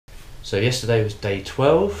So yesterday was day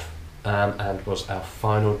 12 and was our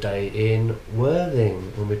final day in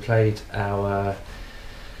Worthing when we played our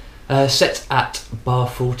set at Bar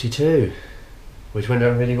 42, which went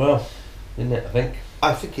down really well, didn't it, I think?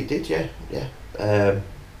 I think it did, yeah.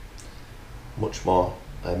 Much more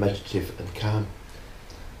meditative and calm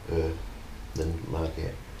than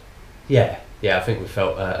Margate. Yeah, I think we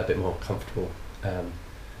felt a bit more comfortable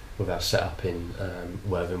with our setup in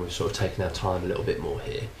Worthing. We've sort of taken our time a little bit more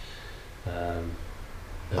here.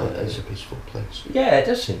 It's a peaceful place. Yeah, it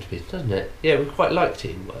does seem to be, doesn't it? Yeah, we quite liked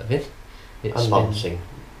it in Worthing. And Lancing.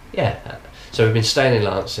 Yeah, so we've been staying in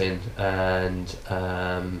Lancing and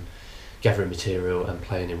gathering material and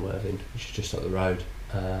playing in Worthing, which is just up the road.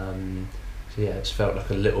 So yeah, it's felt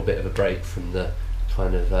like a little bit of a break from the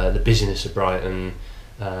kind of the busyness of Brighton,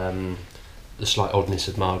 the slight oddness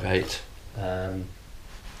of Margate.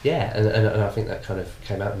 Yeah, and I think that kind of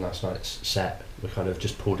came out in last night's set. We kind of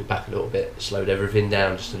just pulled it back a little bit, slowed everything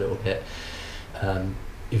down just a little bit,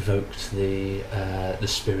 evoked the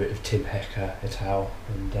spirit of Tim Hecker et al.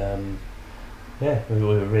 And yeah, we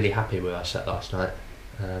were really happy with our set last night.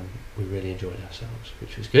 We really enjoyed ourselves,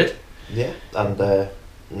 which was good. Yeah, and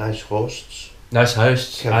nice hosts. Nice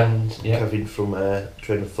hosts. Kevin from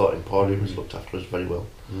Train of Thought Emporium has looked after us very well.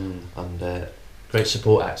 And great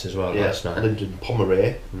support acts as well last night. Lyndon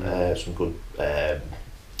Pomeray, some good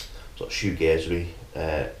sort of shoegazery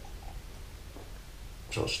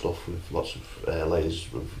sort of stuff with lots of layers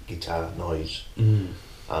of guitar noise.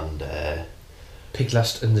 And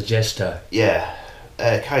Piglast and the Jester. Yeah,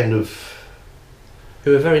 kind of.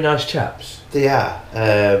 Who are very nice chaps. They are.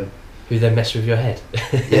 Who then mess with your head.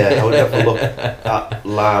 Yeah, I would never look at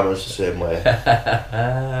llamas the same way.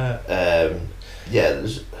 Yeah,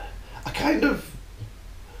 I kind of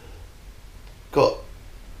got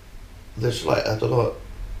this, like, I don't know,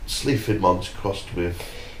 Sleaford Mods crossed with.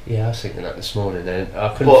 Yeah, I was thinking that this morning. Then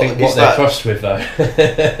I couldn't think what they're crossed with though.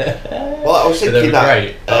 Well, I was thinking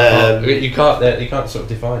that great. You can't sort of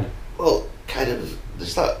define it. Well, kind of,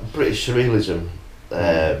 there's that British surrealism,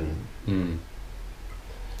 and you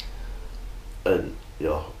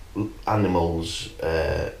know, animals.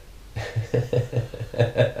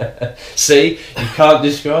 See, you can't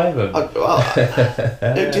describe them.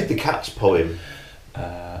 Who did the Cats poem?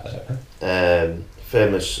 I don't know.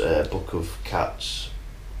 Famous book of cats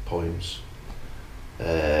poems.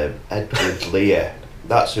 Edward Lear.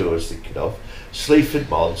 That's who I was thinking of. Sleaford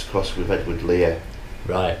Mods crossed with Edward Lear.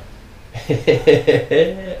 Right.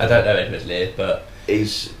 I don't know Edward Lear, but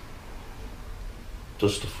he's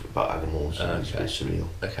does stuff about animals and it's a bit surreal.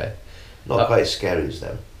 Okay. Not quite as scary as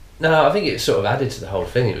them. No, I think it sort of added to the whole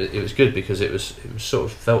thing. It was good because it was sort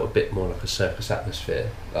of felt a bit more like a circus atmosphere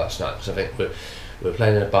last night. Because I think we were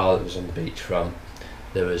playing in a bar that was on the beachfront.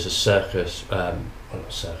 There was a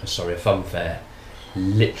a fun fair,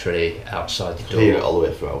 literally outside the door. Clear it all the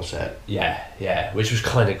way through our set. Yeah, which was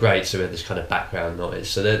kind of great. So we had this kind of background noise.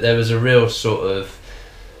 So there was a real sort of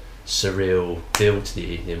surreal feel to the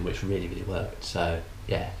evening, which really, really worked. So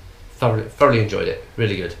yeah, thoroughly enjoyed it.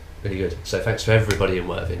 Really good. So thanks to everybody in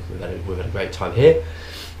Worthing. We've had a great time here.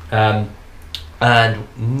 And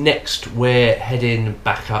next we're heading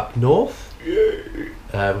back up north. We've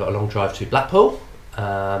got a long drive to Blackpool.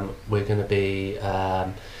 We're going to be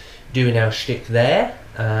doing our shtick there.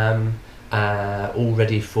 All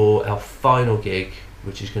ready for our final gig,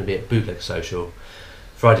 which is going to be at Bootleg Social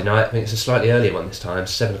Friday night. I think it's a slightly earlier one this time.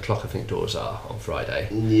 7 o'clock I think doors are on Friday.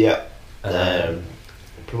 Yeah.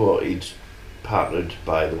 Promoted, partnered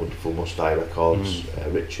by the wonderful Must Die Records,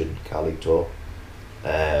 Richard, Carlito.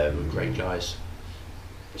 Great guys.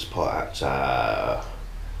 Support acts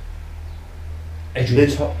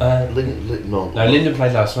Adrian Top. Lyndon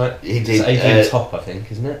played last night. He did. It's Adrian Top, I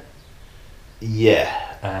think, isn't it? Yeah.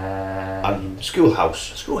 And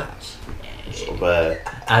Schoolhouse. Sort of,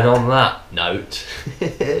 and on that note,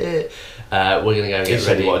 we're going to go and get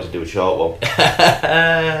ready. He wanted to do a short one.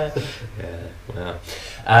 Yeah, well.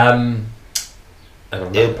 And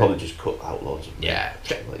he'll probably just cut out loads of like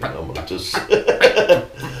he normally does.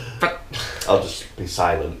 I'll just be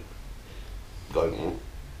silent, going,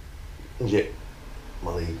 yeah,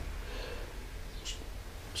 while he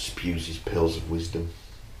spews his pills of wisdom.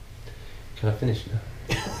 Can I finish now?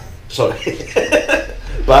 Sorry.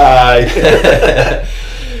 Bye.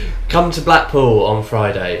 Come to Blackpool on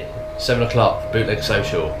Friday, 7 o'clock, Bootleg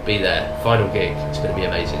Social. Be there. Final gig. It's going to be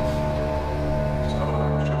amazing.